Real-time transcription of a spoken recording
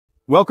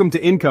Welcome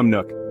to Income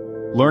Nook.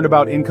 Learn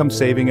about income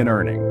saving and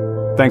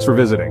earning. Thanks for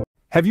visiting.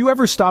 Have you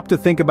ever stopped to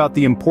think about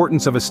the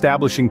importance of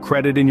establishing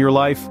credit in your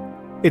life?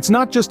 It's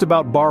not just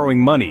about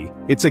borrowing money,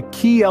 it's a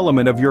key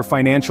element of your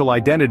financial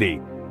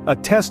identity, a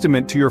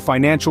testament to your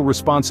financial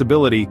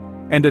responsibility,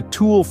 and a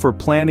tool for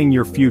planning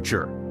your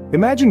future.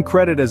 Imagine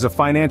credit as a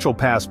financial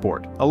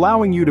passport,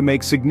 allowing you to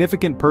make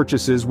significant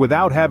purchases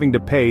without having to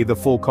pay the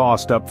full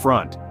cost up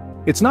front.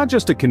 It's not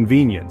just a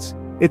convenience,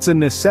 it's a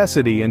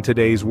necessity in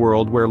today's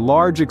world where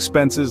large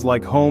expenses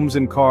like homes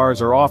and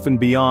cars are often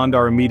beyond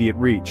our immediate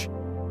reach.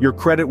 Your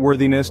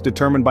creditworthiness,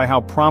 determined by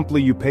how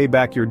promptly you pay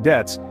back your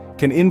debts,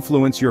 can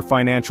influence your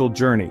financial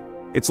journey.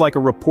 It's like a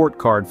report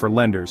card for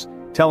lenders,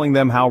 telling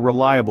them how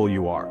reliable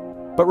you are.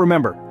 But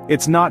remember,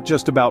 it's not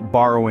just about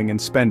borrowing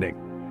and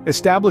spending.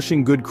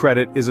 Establishing good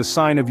credit is a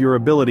sign of your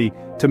ability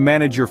to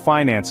manage your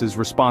finances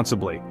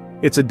responsibly.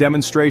 It's a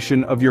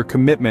demonstration of your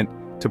commitment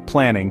to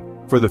planning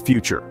for the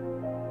future.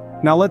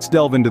 Now let's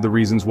delve into the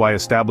reasons why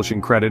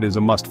establishing credit is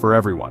a must for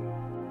everyone.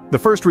 The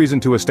first reason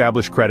to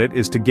establish credit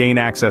is to gain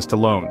access to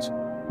loans.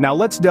 Now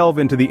let's delve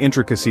into the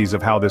intricacies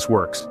of how this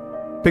works.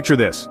 Picture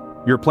this,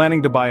 you're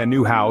planning to buy a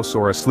new house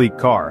or a sleek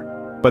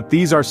car. But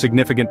these are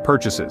significant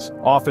purchases,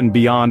 often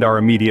beyond our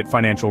immediate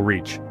financial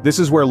reach. This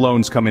is where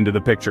loans come into the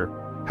picture.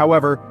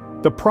 However,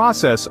 the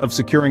process of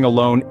securing a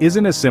loan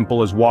isn't as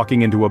simple as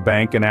walking into a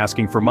bank and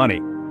asking for money.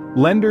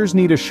 Lenders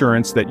need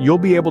assurance that you'll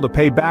be able to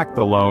pay back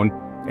the loan,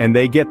 and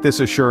they get this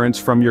assurance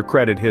from your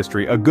credit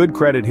history. A good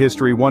credit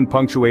history, one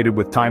punctuated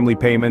with timely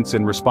payments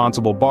and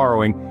responsible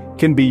borrowing,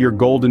 can be your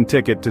golden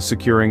ticket to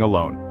securing a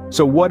loan.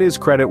 So what is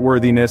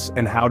creditworthiness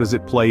and how does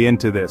it play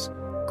into this?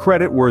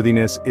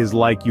 Creditworthiness is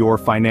like your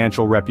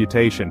financial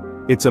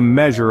reputation. It's a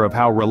measure of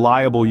how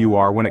reliable you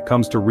are when it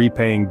comes to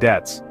repaying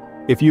debts.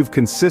 If you've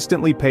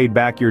consistently paid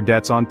back your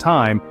debts on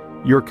time,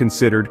 you're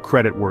considered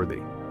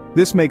creditworthy.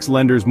 This makes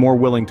lenders more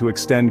willing to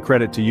extend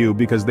credit to you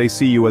because they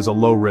see you as a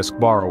low-risk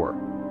borrower.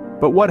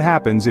 But what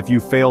happens if you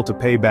fail to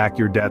pay back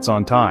your debts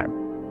on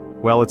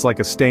time? Well, it's like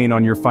a stain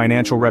on your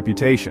financial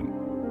reputation.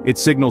 It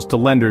signals to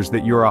lenders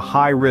that you're a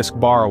high-risk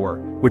borrower,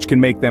 which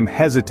can make them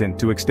hesitant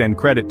to extend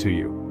credit to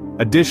you.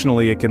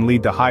 Additionally, it can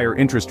lead to higher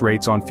interest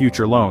rates on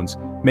future loans,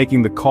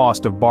 making the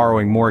cost of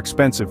borrowing more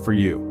expensive for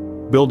you.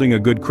 Building a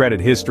good credit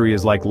history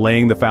is like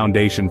laying the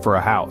foundation for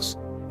a house.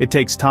 It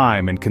takes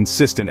time and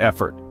consistent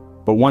effort.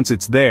 But once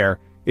it's there,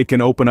 it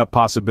can open up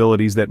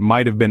possibilities that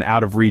might have been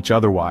out of reach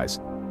otherwise.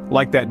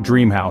 Like that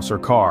dream house or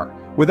car.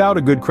 Without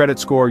a good credit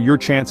score, your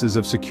chances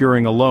of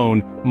securing a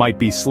loan might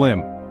be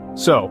slim.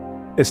 So,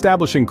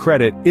 establishing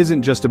credit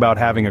isn't just about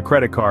having a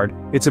credit card,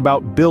 it's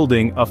about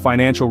building a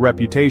financial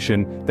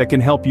reputation that can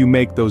help you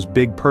make those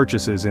big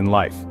purchases in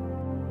life.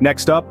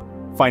 Next up,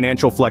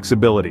 financial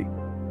flexibility.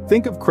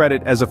 Think of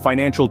credit as a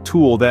financial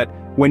tool that,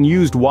 when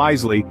used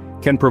wisely,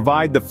 can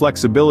provide the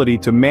flexibility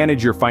to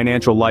manage your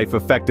financial life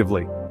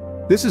effectively.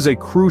 This is a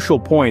crucial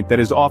point that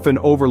is often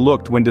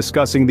overlooked when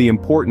discussing the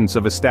importance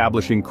of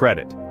establishing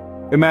credit.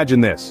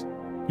 Imagine this.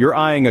 You're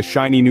eyeing a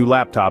shiny new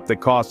laptop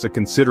that costs a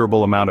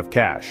considerable amount of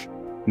cash.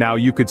 Now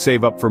you could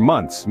save up for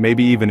months,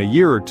 maybe even a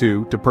year or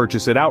two, to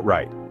purchase it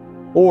outright.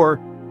 Or,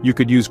 you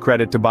could use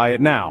credit to buy it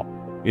now.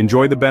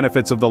 Enjoy the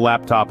benefits of the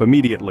laptop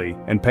immediately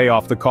and pay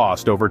off the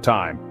cost over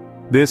time.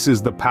 This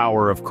is the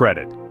power of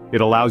credit.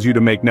 It allows you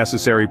to make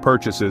necessary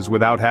purchases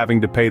without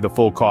having to pay the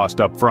full cost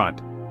up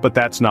front. But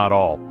that's not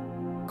all.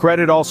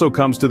 Credit also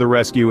comes to the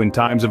rescue in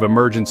times of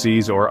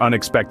emergencies or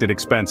unexpected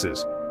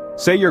expenses.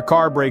 Say your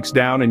car breaks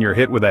down and you're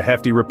hit with a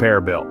hefty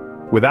repair bill.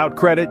 Without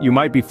credit, you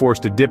might be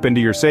forced to dip into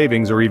your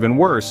savings or even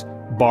worse,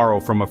 borrow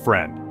from a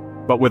friend.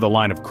 But with a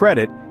line of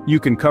credit, you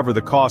can cover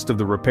the cost of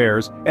the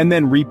repairs and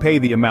then repay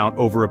the amount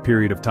over a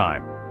period of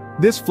time.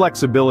 This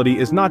flexibility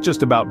is not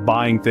just about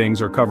buying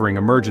things or covering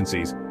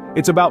emergencies.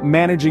 It's about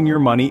managing your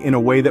money in a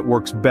way that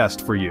works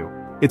best for you.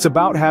 It's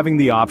about having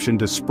the option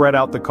to spread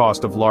out the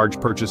cost of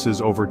large purchases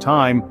over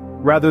time,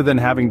 rather than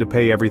having to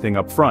pay everything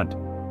up front.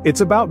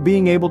 It's about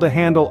being able to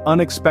handle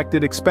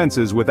unexpected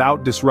expenses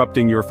without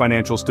disrupting your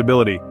financial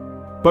stability.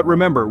 But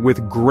remember,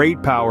 with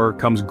great power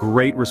comes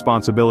great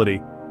responsibility.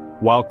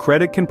 While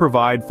credit can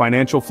provide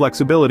financial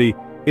flexibility,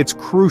 it's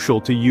crucial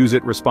to use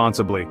it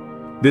responsibly.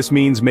 This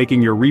means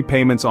making your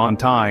repayments on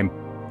time,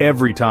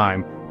 every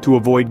time, to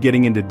avoid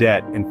getting into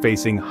debt and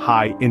facing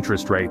high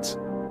interest rates.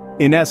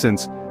 In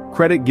essence,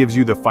 credit gives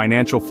you the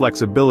financial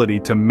flexibility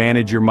to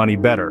manage your money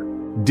better.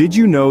 Did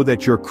you know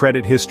that your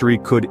credit history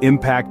could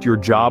impact your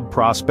job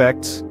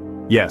prospects?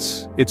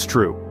 Yes, it's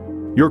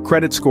true. Your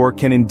credit score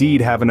can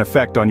indeed have an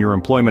effect on your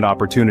employment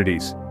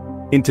opportunities.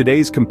 In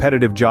today's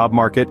competitive job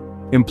market,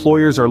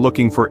 employers are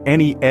looking for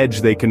any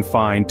edge they can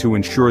find to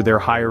ensure they're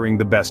hiring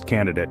the best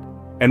candidate.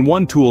 And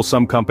one tool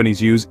some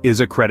companies use is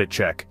a credit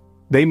check.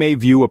 They may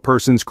view a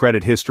person's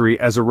credit history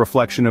as a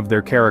reflection of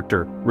their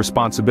character,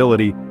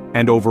 responsibility,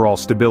 and overall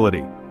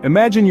stability.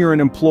 Imagine you're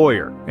an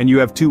employer, and you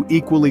have two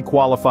equally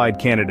qualified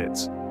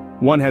candidates.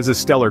 One has a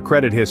stellar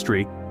credit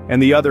history, and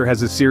the other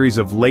has a series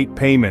of late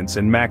payments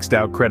and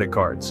maxed-out credit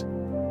cards.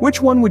 Which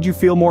one would you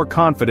feel more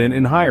confident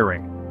in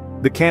hiring?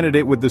 The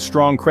candidate with the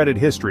strong credit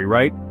history,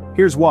 right?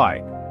 Here's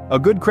why. A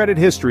good credit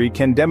history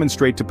can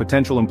demonstrate to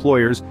potential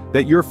employers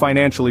that you're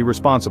financially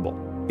responsible.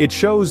 It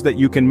shows that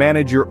you can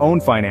manage your own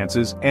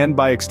finances and,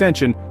 by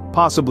extension,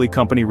 possibly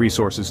company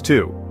resources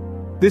too.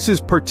 This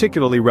is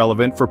particularly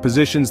relevant for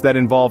positions that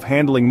involve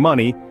handling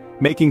money,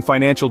 making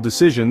financial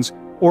decisions,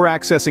 or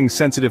accessing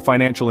sensitive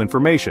financial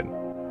information.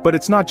 But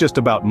it's not just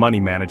about money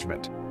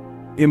management.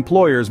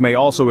 Employers may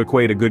also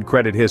equate a good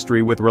credit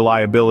history with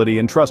reliability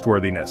and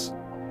trustworthiness.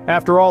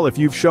 After all, if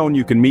you've shown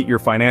you can meet your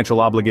financial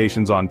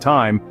obligations on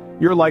time,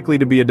 you're likely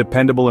to be a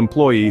dependable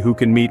employee who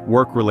can meet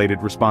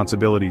work-related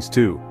responsibilities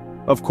too.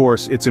 Of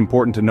course, it's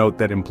important to note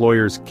that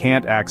employers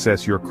can't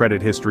access your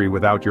credit history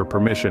without your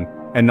permission,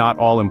 and not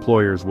all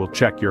employers will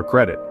check your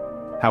credit.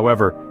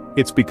 However,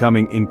 it's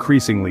becoming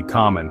increasingly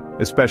common,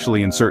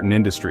 especially in certain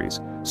industries,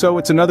 so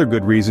it's another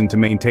good reason to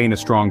maintain a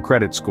strong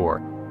credit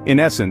score. In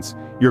essence,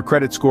 your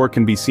credit score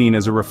can be seen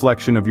as a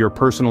reflection of your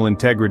personal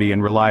integrity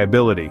and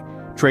reliability,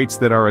 traits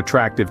that are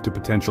attractive to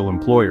potential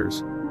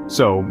employers.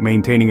 So,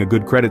 maintaining a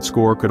good credit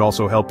score could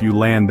also help you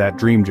land that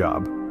dream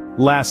job.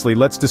 Lastly,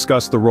 let's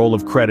discuss the role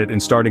of credit in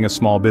starting a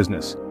small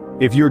business.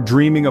 If you're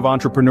dreaming of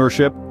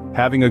entrepreneurship,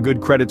 having a good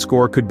credit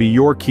score could be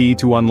your key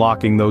to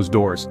unlocking those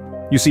doors.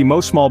 You see,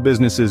 most small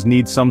businesses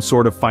need some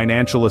sort of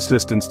financial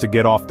assistance to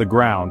get off the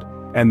ground,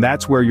 and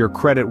that's where your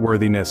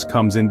creditworthiness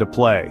comes into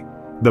play.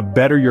 The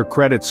better your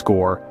credit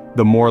score,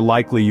 the more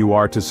likely you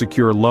are to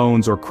secure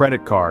loans or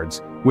credit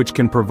cards, which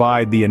can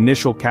provide the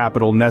initial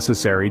capital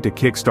necessary to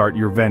kickstart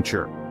your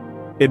venture.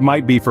 It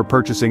might be for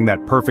purchasing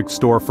that perfect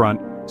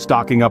storefront,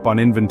 stocking up on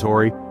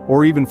inventory,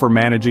 or even for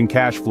managing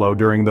cash flow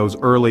during those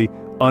early,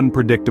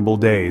 unpredictable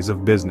days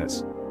of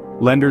business.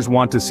 Lenders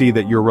want to see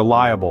that you're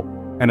reliable,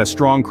 and a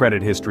strong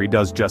credit history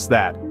does just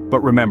that.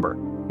 But remember,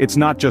 it's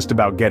not just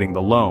about getting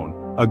the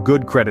loan. A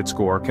good credit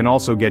score can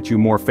also get you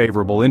more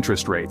favorable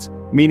interest rates,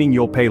 meaning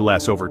you'll pay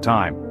less over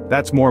time.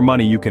 That's more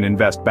money you can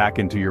invest back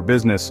into your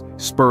business,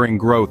 spurring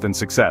growth and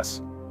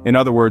success. In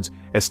other words,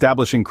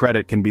 establishing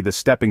credit can be the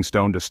stepping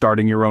stone to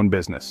starting your own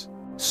business.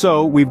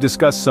 So, we've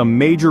discussed some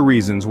major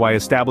reasons why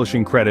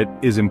establishing credit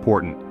is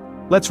important.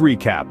 Let's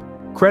recap.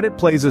 Credit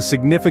plays a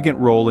significant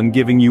role in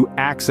giving you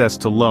access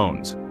to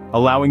loans,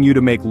 allowing you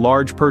to make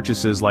large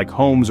purchases like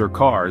homes or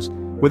cars,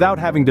 without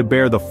having to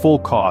bear the full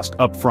cost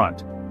up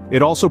front.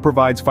 It also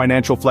provides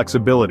financial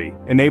flexibility,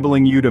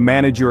 enabling you to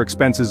manage your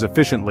expenses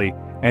efficiently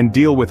and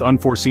deal with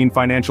unforeseen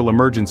financial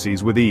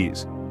emergencies with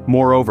ease.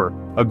 Moreover,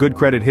 a good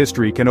credit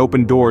history can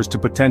open doors to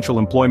potential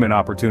employment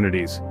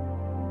opportunities.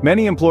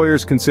 Many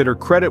employers consider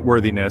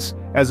creditworthiness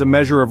as a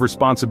measure of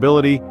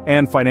responsibility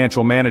and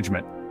financial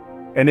management.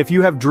 And if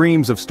you have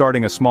dreams of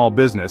starting a small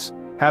business,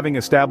 having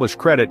established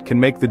credit can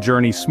make the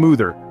journey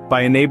smoother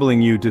by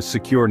enabling you to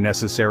secure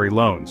necessary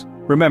loans.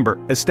 Remember,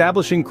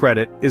 establishing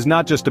credit is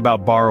not just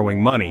about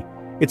borrowing money,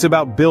 it's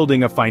about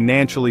building a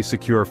financially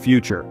secure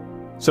future.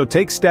 So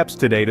take steps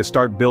today to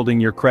start building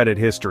your credit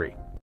history.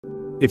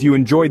 If you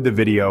enjoyed the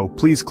video,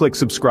 please click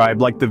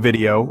subscribe, like the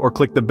video, or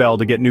click the bell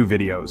to get new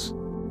videos.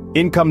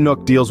 Income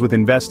Nook deals with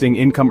investing,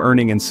 income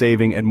earning and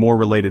saving, and more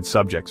related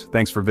subjects.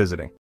 Thanks for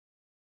visiting.